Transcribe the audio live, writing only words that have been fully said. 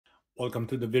Welcome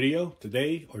to the video.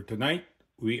 Today or tonight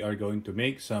we are going to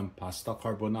make some pasta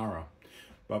carbonara.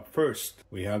 But first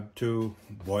we have to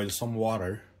boil some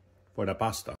water for the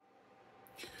pasta.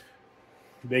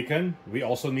 Bacon, we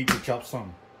also need to chop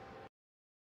some.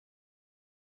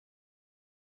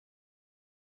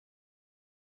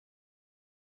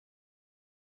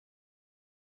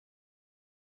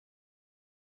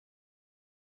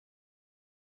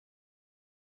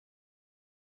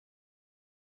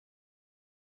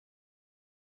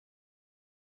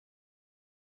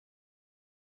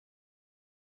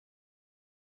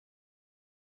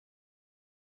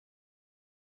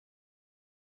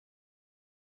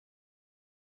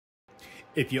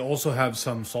 If you also have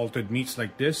some salted meats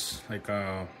like this, like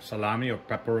salami or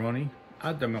pepperoni,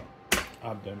 add them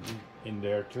in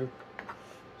there too.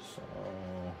 So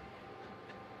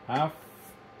half.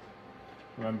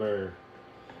 Remember,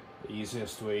 the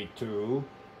easiest way to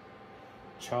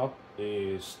chop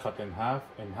is cut in half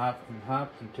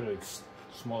until it's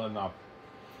small enough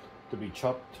to be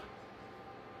chopped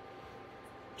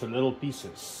to little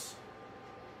pieces.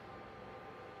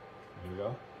 There you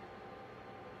go.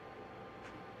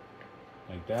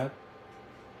 Like that.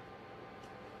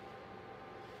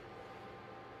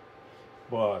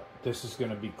 But this is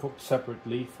gonna be cooked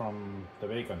separately from the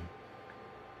bacon.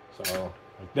 So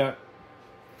like that.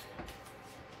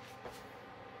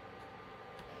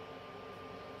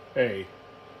 Hey,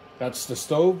 that's the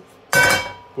stove.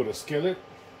 Put a skillet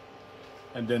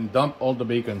and then dump all the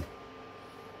bacon.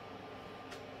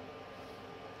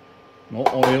 No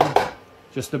oil,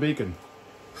 just the bacon.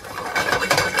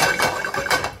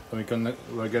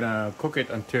 We're gonna cook it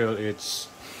until it's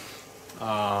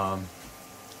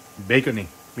bacony,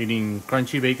 meaning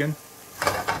crunchy bacon,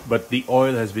 but the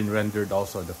oil has been rendered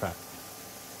also the fat.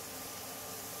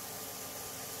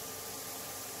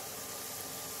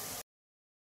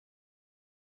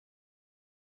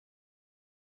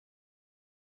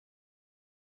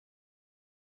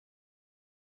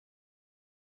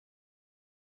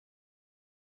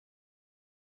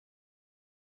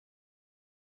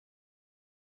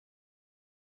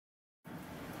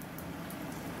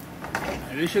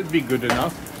 And this should be good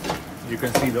enough. You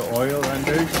can see the oil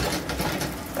rendered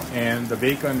and the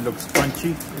bacon looks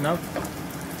crunchy enough.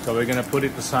 So we're gonna put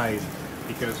it aside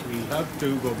because we have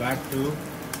to go back to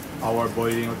our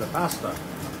boiling of the pasta.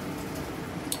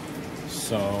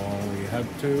 So we have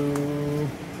to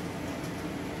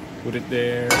put it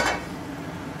there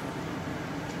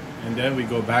and then we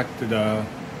go back to the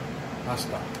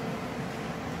pasta.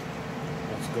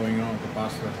 What's going on with the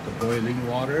pasta? The boiling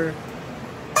water.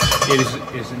 It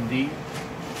is indeed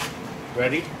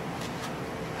ready,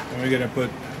 and we're gonna put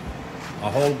a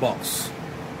whole box,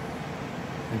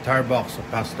 entire box of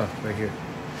pasta right here.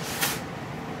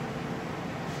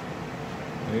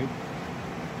 Okay.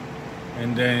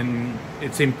 And then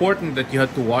it's important that you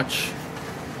have to watch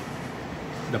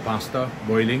the pasta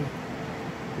boiling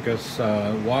because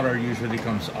water usually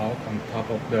comes out on top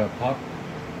of the pot,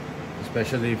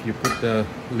 especially if you put the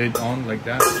lid on like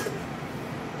that.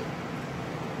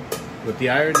 But the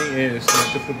irony is you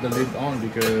have to put the lid on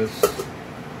because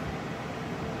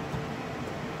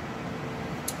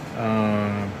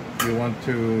you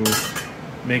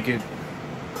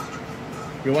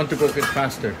want to cook it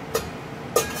faster.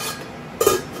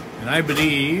 And I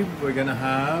believe we're gonna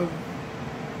have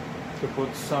to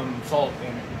put some salt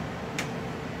in it.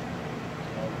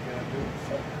 So we're gonna do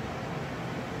salt.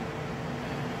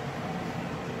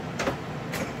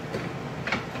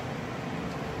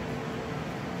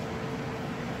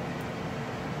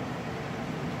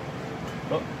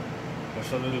 Oh,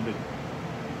 just a little bit.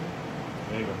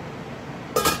 There you go.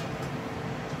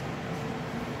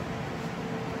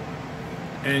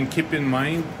 And keep in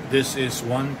mind, this is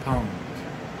 1 pound.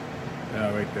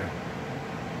 Right there.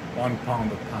 1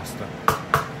 pound of pasta.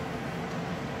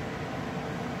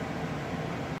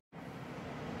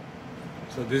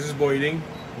 So this is boiling.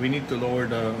 We need to lower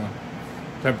the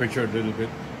temperature a little bit.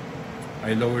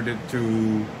 I lowered it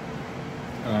to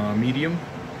medium.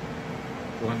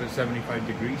 175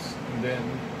 degrees, and then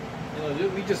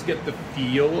we just get the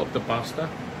feel of the pasta.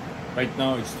 Right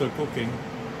now it's still cooking,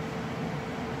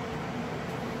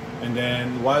 and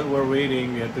then while we're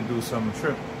waiting we have to do some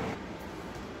shrimp.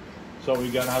 So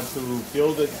we're gonna have to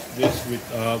fill this with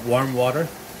warm water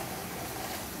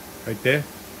right there.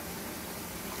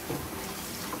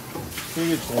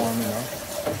 See, it's warm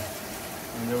enough,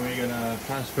 and then we're gonna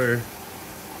transfer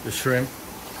the shrimp,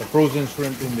 the frozen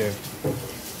shrimp, in there.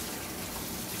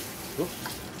 Oops.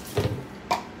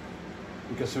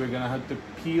 Because we're gonna have to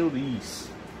peel these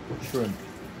shrimp.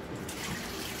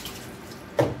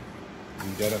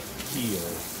 You gotta peel.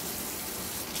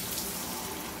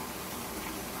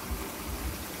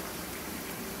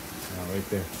 right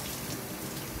there.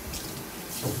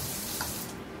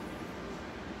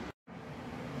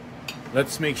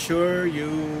 Let's make sure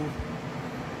you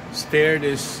stir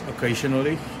this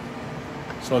occasionally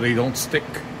so they don't stick.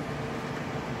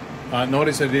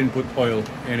 Notice I didn't put oil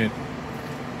in it.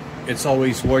 It's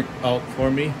always worked out for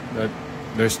me that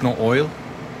there's no oil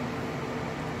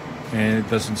and it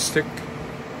doesn't stick.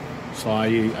 So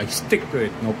I stick to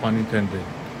it, no pun intended,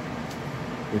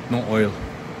 with no oil.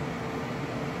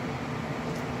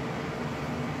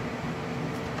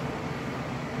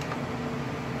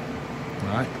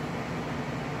 Alright.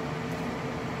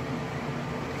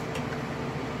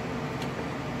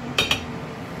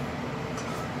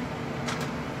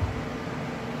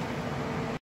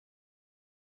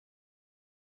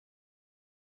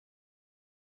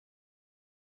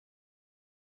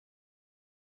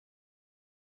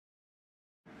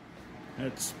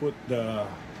 Let's put the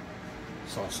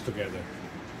sauce together.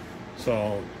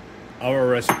 So our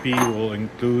recipe will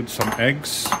include some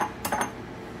eggs,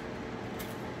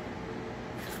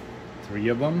 3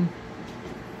 of them.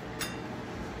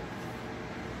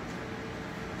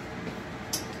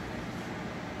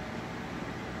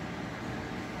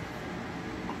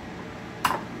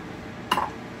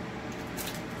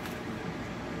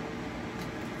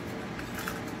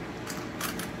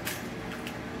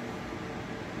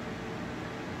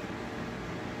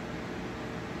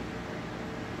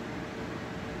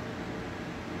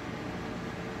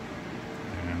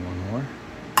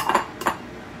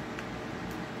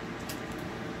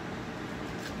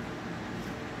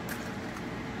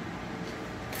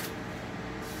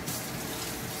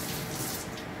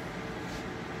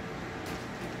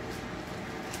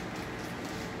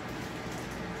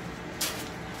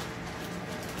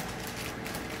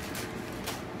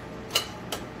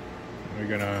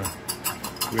 We're gonna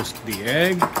whisk the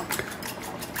egg.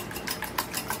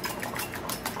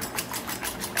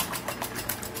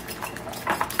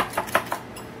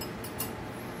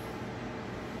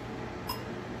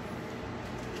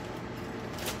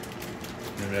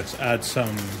 And let's add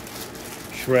some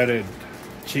shredded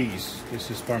cheese.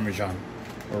 This is Parmesan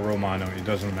or Romano, it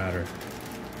doesn't matter.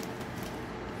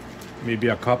 Maybe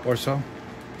a cup or so.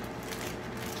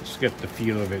 Just get the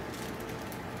feel of it.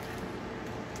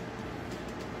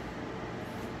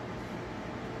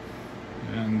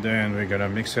 And then we're gonna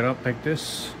mix it up like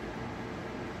this.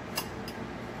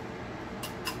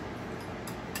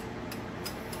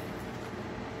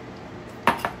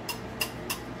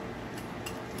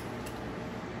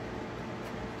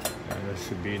 And that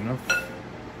should be enough.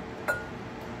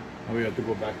 Now we have to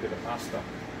go back to the pasta.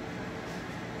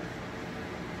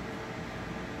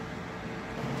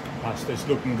 Pasta is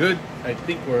looking good. I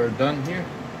think we're done here.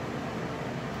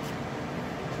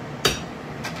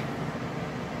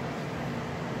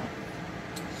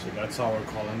 So that's our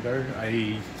colander.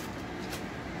 I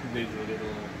did a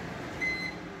little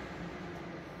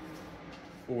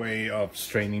way of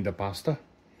straining the pasta.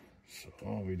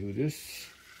 So we do this.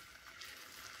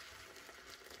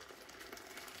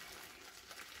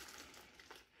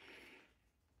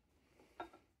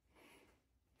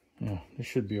 Oh, this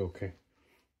should be okay.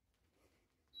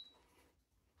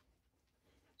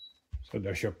 So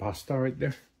there's your pasta right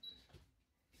there.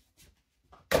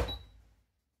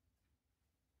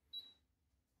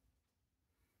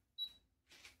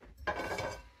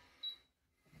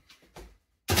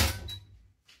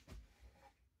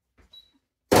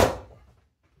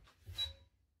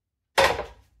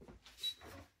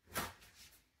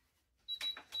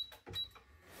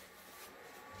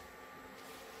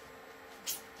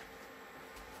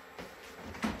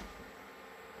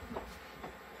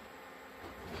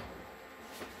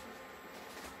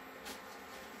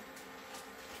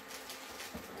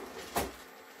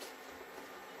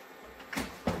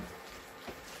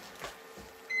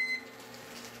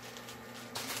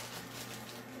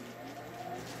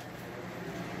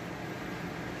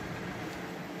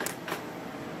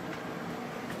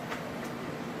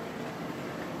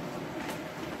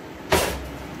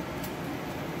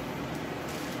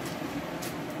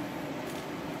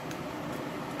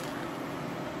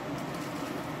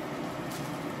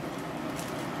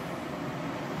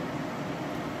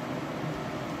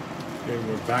 Okay,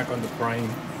 we're back on the frying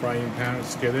pan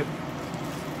skillet.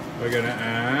 We're gonna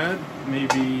add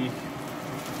maybe,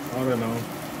 I don't know,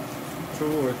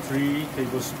 2 or 3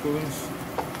 tablespoons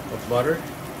of butter.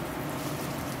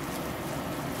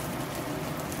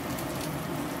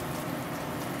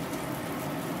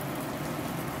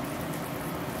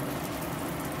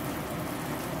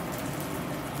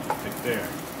 Right there.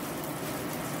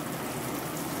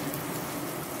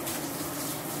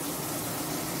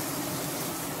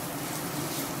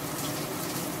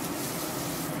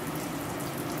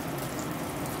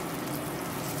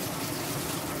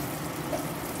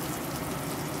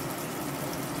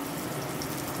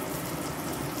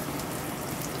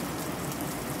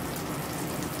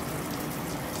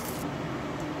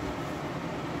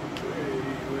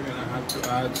 have to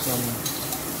add some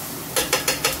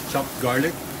chopped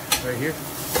garlic right here.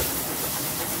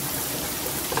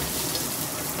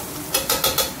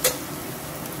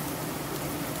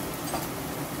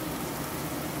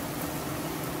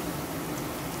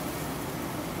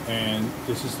 And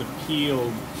this is the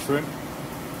peeled shrimp.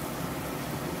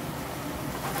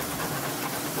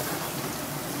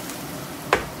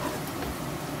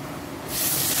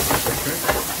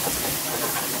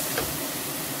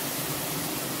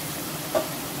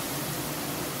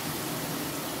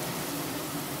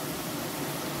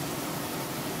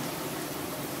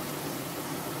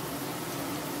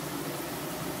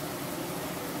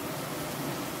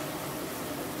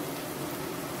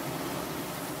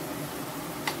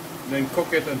 Then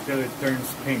cook it until it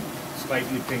turns pink,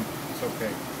 slightly pink. It's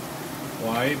okay.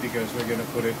 Why? Because we're gonna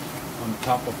put it on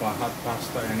top of a hot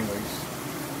pasta anyways.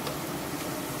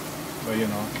 But you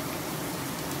know,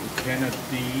 it cannot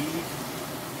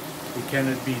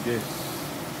be this.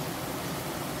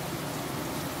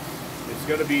 It's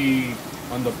gonna be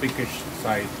on the pinkish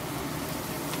side.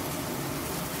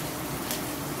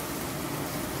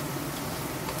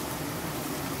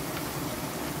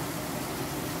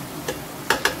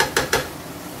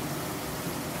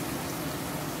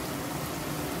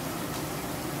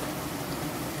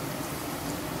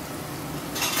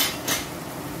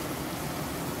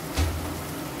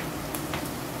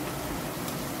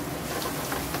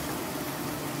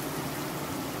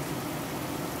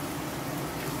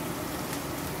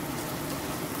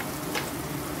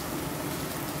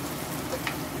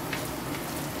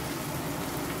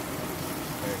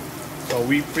 So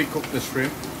we pre-cooked the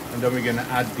shrimp, and then we're gonna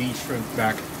add these shrimp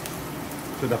back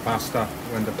to the pasta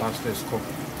when the pasta is cooked.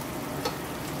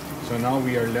 So now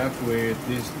we are left with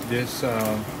this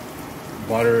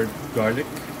buttered garlic,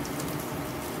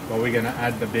 but we're gonna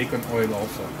add the bacon oil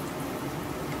also.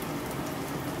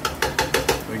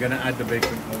 We're gonna add the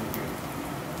bacon oil here.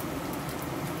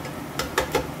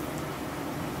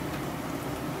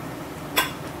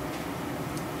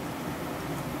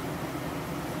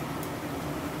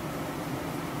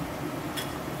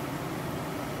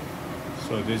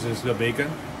 So this is the bacon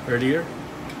earlier.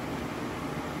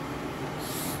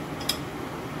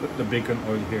 Put the bacon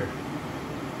oil here.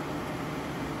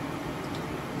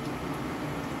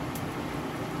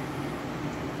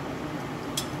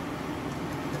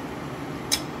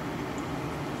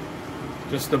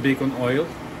 Just the bacon oil.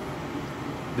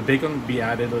 The bacon will be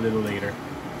added a little later.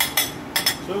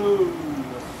 So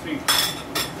let's see.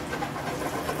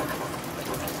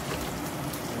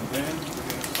 And then we're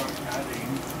going to start adding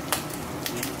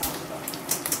the pasta.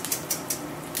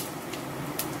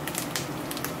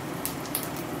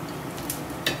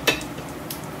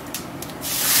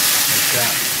 Like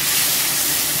that.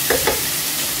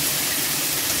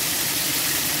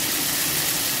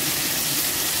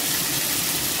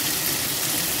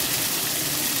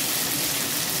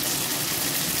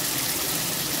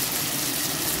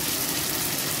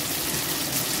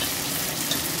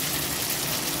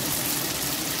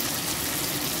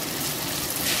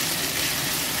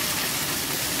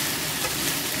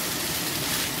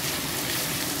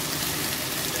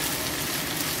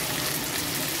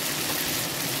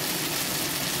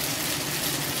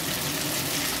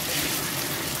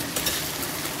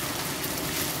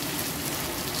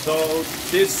 So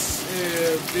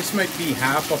this might be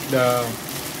half of the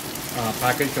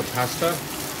package of pasta.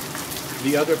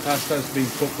 The other pasta has been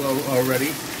cooked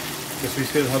already because we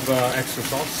still have extra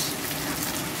sauce.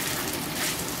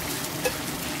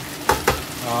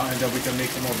 And then we can make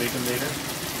some more bacon later.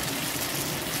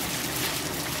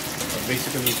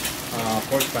 Basically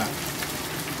pork fat.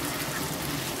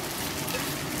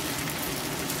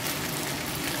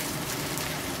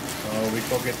 So we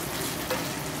cook it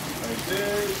like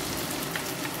this.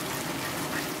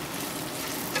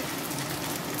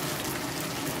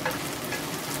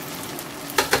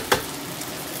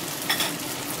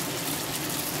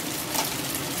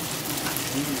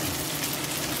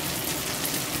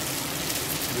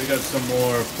 We got some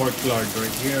more pork lard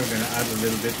right here. We're gonna add a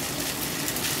little bit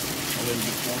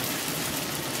more.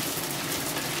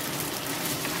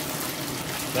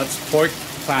 That's pork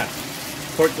fat,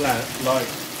 pork lard.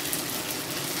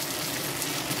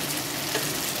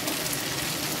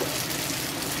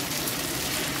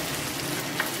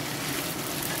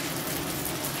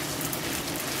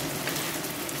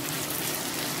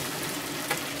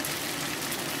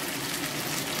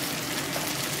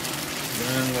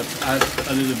 Then let's add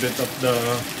a little bit of the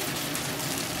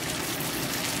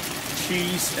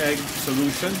cheese egg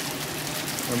solution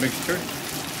or mixture.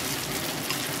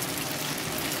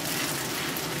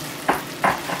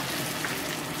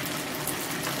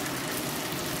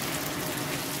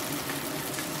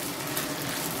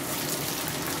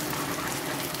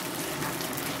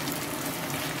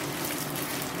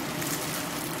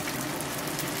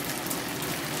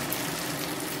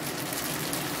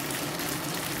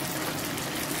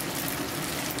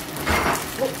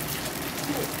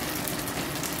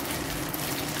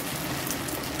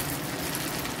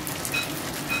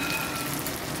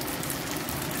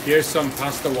 Here's some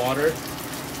pasta water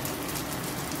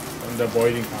from the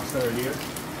boiling pasta earlier.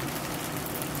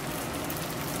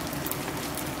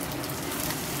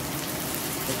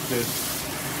 Put this.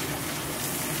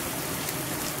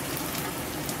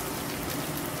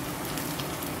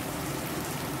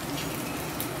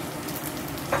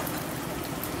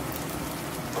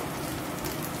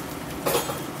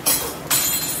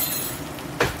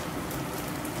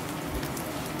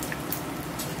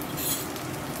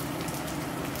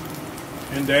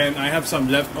 And then I have some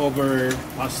leftover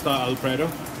pasta Alfredo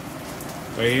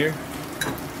right here.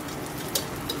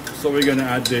 So we're gonna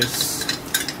add this.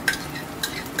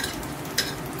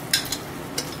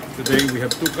 Today we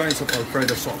have two kinds of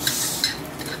Alfredo sauce.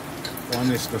 One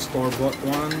is the store-bought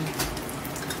one,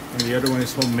 and the other one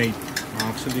is homemade.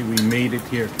 Actually, we made it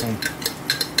here at home.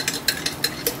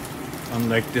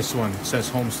 Unlike this one, it says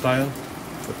home style,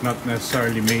 but not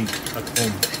necessarily made at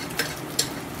home.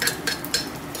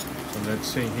 Let's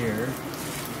see here.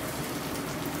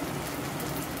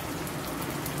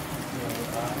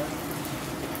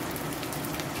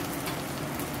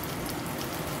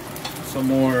 Some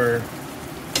more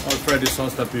Alfredo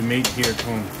sauce that we made here at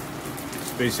home.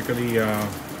 It's basically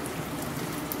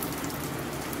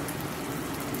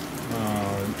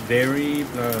dairy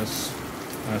plus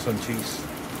some cheese.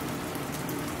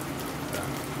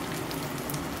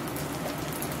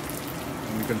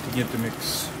 And we continue to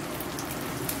mix.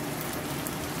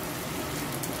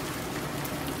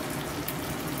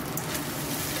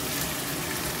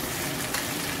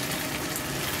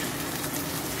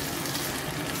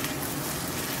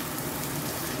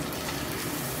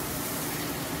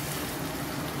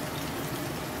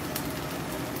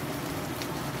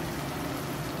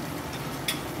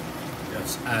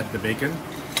 Let's add the bacon.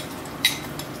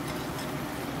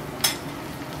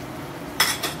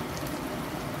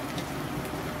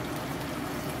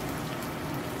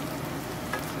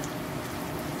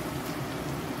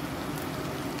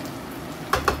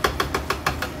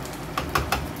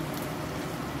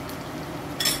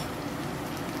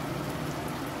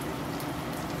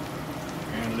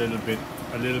 And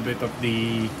a little bit of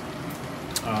the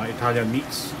Italian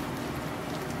meats.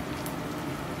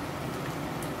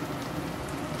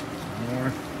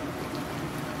 More.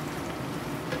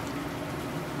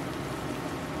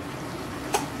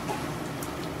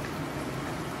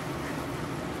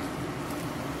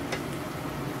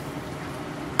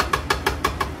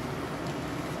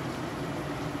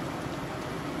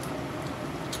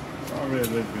 Probably a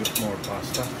little bit more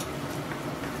pasta.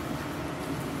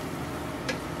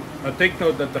 Take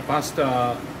note that the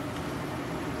pasta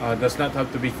does not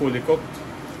have to be fully cooked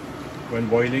when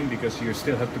boiling, because you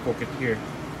still have to cook it here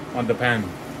on the pan.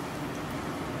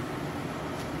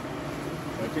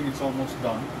 I think it's almost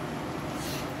done.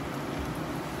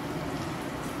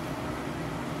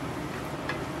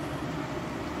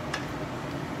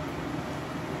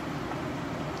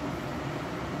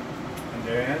 And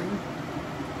then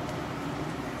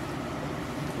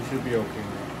it should be okay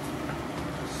now.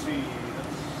 Let's see.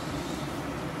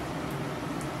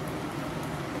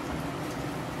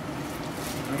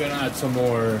 I'm gonna add some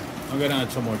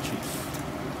more cheese.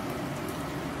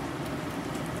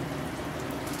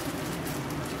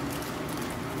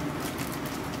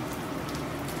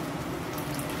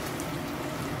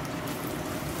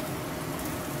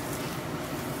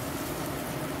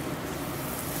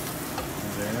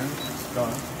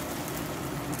 Done.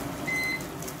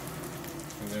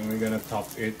 And then we're gonna top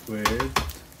it with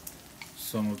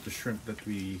some of the shrimp that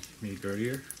we made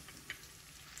earlier.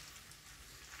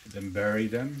 Then bury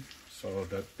them so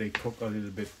that they cook a little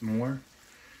bit more.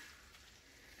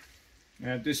 And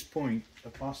at this point, the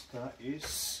pasta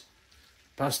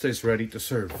is ready to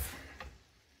serve.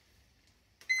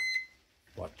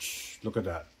 Watch, look at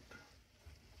that.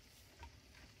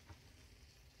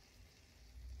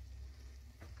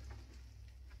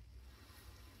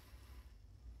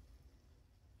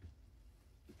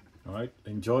 All right,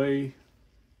 enjoy